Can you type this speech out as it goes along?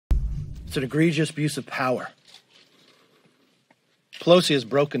It's an egregious abuse of power. Pelosi has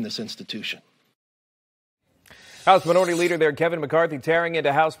broken this institution. House Minority Leader there, Kevin McCarthy, tearing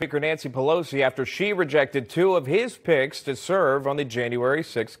into House Speaker Nancy Pelosi after she rejected two of his picks to serve on the January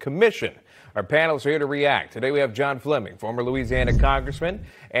 6th commission. Our panelists are here to react. Today we have John Fleming, former Louisiana congressman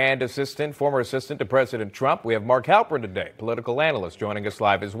and former assistant to President Trump. We have Mark Halperin today, political analyst, joining us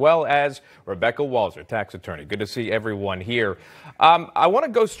live, as well as Rebecca Walser, tax attorney. Good to see everyone here. I want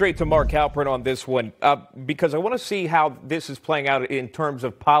to go straight to Mark Halperin on this one because I want to see how this is playing out in terms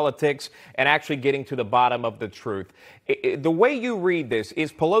of politics and actually getting to the bottom of the truth. The way you read this,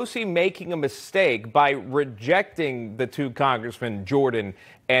 is Pelosi making a mistake by rejecting the two congressmen, Jordan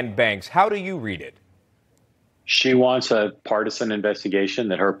and Banks? How do you read it? She wants a partisan investigation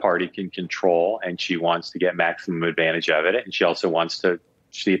that her party can control, and she wants to get maximum advantage of it. And she also wants to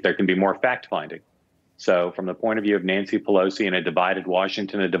see if there can be more fact-finding. So from the point of view of Nancy Pelosi in a divided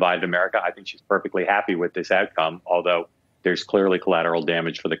Washington, a divided America, I think she's perfectly happy with this outcome, although there's clearly collateral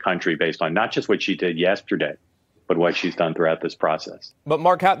damage for the country based on not just what she did yesterday, but what she's done throughout this process. But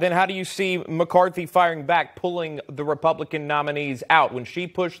Mark, how do you see McCarthy firing back, pulling the Republican nominees out? When she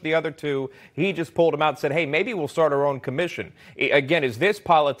pushed the other two, he just pulled them out and said, hey, maybe we'll start our own commission. Again, is this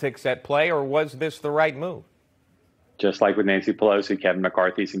politics at play, or was this the right move? Just like with Nancy Pelosi, Kevin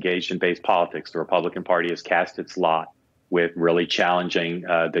McCarthy's engaged in base politics. The Republican Party has cast its lot with really challenging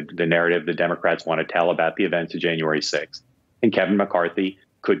the narrative the Democrats want to tell about the events of January 6th. And Kevin McCarthy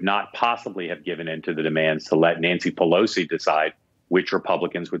could not possibly have given in to the demands to let Nancy Pelosi decide which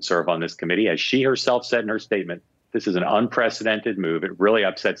Republicans would serve on this committee. As she herself said in her statement, this is an unprecedented move. It really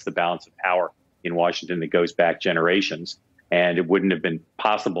upsets the balance of power in Washington that goes back generations. And it wouldn't have been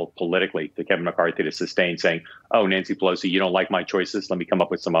possible politically to Kevin McCarthy to sustain saying, oh, Nancy Pelosi, you don't like my choices. Let me come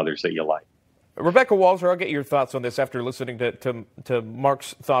up with some others that you like. Rebecca Walser, I'll get your thoughts on this after listening to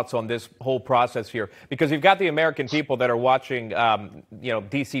Mark's thoughts on this whole process here, because you've got the American people that are watching,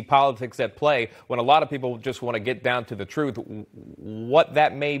 D.C. politics at play, when a lot of people just want to get down to the truth, what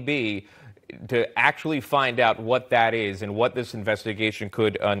that may be, to actually find out what that is and what this investigation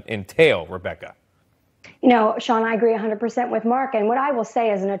could entail. Rebecca. You know, Sean, I agree 100% with Mark. And what I will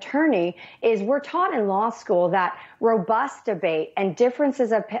say as an attorney is we're taught in law school that robust debate and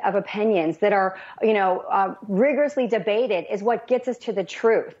differences of opinions that are, rigorously debated is what gets us to the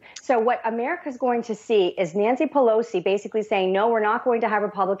truth. So what America's going to see is Nancy Pelosi basically saying, no, we're not going to have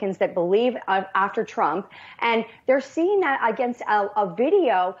Republicans that believe after Trump. And they're seeing that against a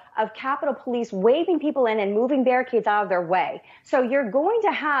video of Capitol Police waving people in and moving barricades out of their way. So you're going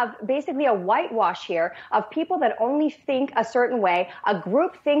to have basically a whitewash here of people that only think a certain way, a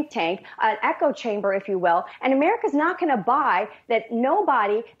group think tank, an echo chamber, if you will. And America's not going to buy that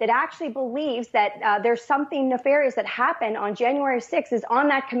nobody that actually believes that there's something nefarious that happened on January 6th is on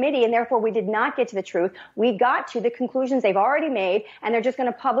that committee, and therefore we did not get to the truth. We got to the conclusions they've already made, and they're just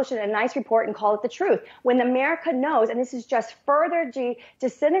going to publish it in a nice report and call it the truth. When America knows, and this is just further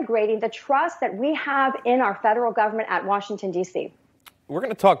disintegrating the trust that we have in our federal government at Washington, D.C. We're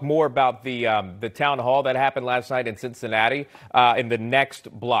going to talk more about the town hall that happened last night in Cincinnati in the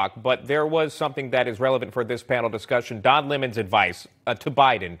next block. But there was something that is relevant for this panel discussion. Don Lemon's advice to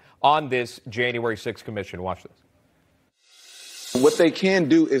Biden on this January 6th commission. Watch this. What they can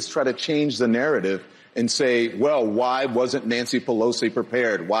do is try to change the narrative and say, well, why wasn't Nancy Pelosi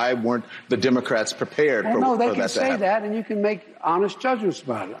prepared? Why weren't the Democrats prepared for that to happen? No, they can say that, and you can make honest judgments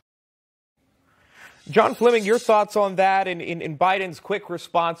about it. John Fleming, your thoughts on that and in Biden's quick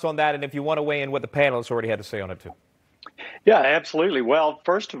response on that, and if you want to weigh in what the panelists already had to say on it, too. Yeah, absolutely. Well,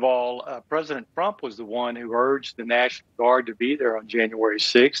 first of all, President Trump was the one who urged the National Guard to be there on January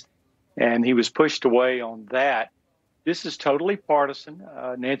 6th, and he was pushed away on that. This is totally partisan.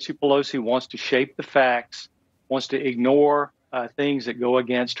 Nancy Pelosi wants to shape the facts, wants to ignore things that go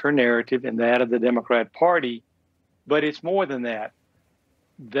against her narrative and that of the Democrat Party. But it's more than that.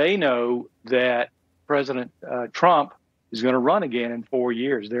 They know that President Trump is going to run again in 4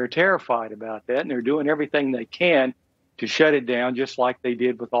 years. They're terrified about that, and they're doing everything they can to shut it down, just like they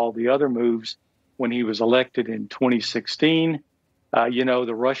did with all the other moves when he was elected in 2016.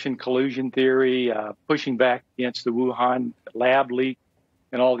 The Russian collusion theory, pushing back against the Wuhan lab leak,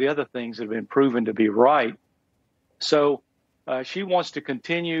 and all the other things that have been proven to be right. So she wants to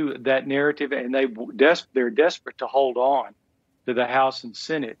continue that narrative, and they're desperate to hold on to the House and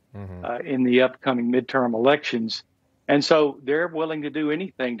Senate in the upcoming midterm elections. And so they're willing to do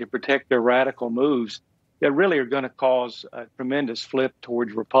anything to protect their radical moves that really are going to cause a tremendous flip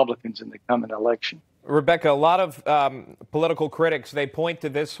towards Republicans in the coming election. Rebecca, a lot of political critics, they point to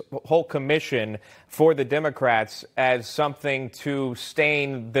this whole commission for the Democrats as something to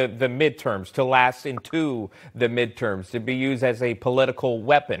stain the midterms, to last into the midterms, to be used as a political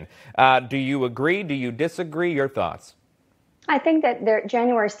weapon. Do you agree? Do you disagree? Your thoughts? I think that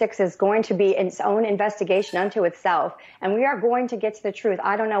January 6th is going to be its own investigation unto itself, and we are going to get to the truth.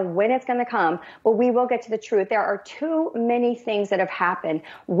 I don't know when it's going to come, but we will get to the truth. There are too many things that have happened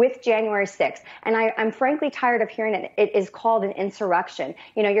with January 6th, and I'm frankly tired of hearing it is called an insurrection.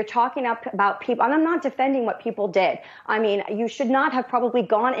 You know, you're talking about people, and I'm not defending what people did. I mean, you should not have probably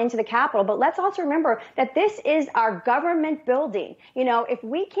gone into the Capitol, but let's also remember that this is our government building. You know, if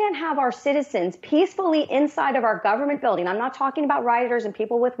we can't have our citizens peacefully inside of our government building, I'm not talking about rioters and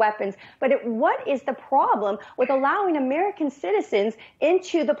people with weapons, but what is the problem with allowing American citizens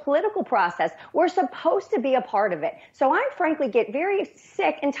into the political process? We're supposed to be a part of it. So I frankly get very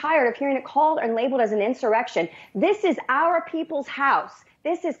sick and tired of hearing it called and labeled as an insurrection. This is our people's house.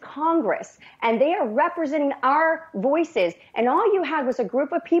 This is Congress, and they are representing our voices. And all you had was a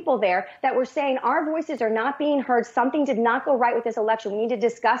group of people there that were saying our voices are not being heard. Something did not go right with this election. We need to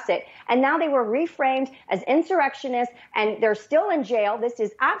discuss it. And now they were reframed as insurrectionists, and they're still in jail. This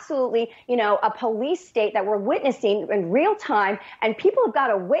is absolutely, you know, a police state that we're witnessing in real time. And people have got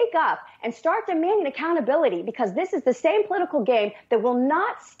to wake up and start demanding accountability, because this is the same political game that will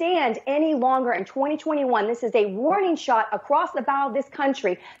not stand any longer in 2021. This is a warning shot across the bow of this country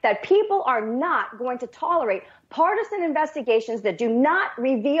that people are not going to tolerate partisan investigations that do not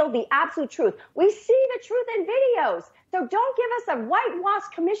reveal the absolute truth. We see the truth in videos. So don't give us a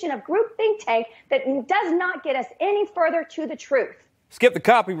whitewashed commission of group think tank that does not get us any further to the truth. Skip the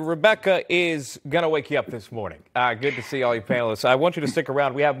copy. Rebecca is going to wake you up this morning. Good to see all you panelists. I want you to stick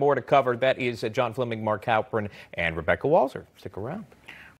around. We have more to cover. That is John Fleming, Mark Halperin, and Rebecca Walser. Stick around.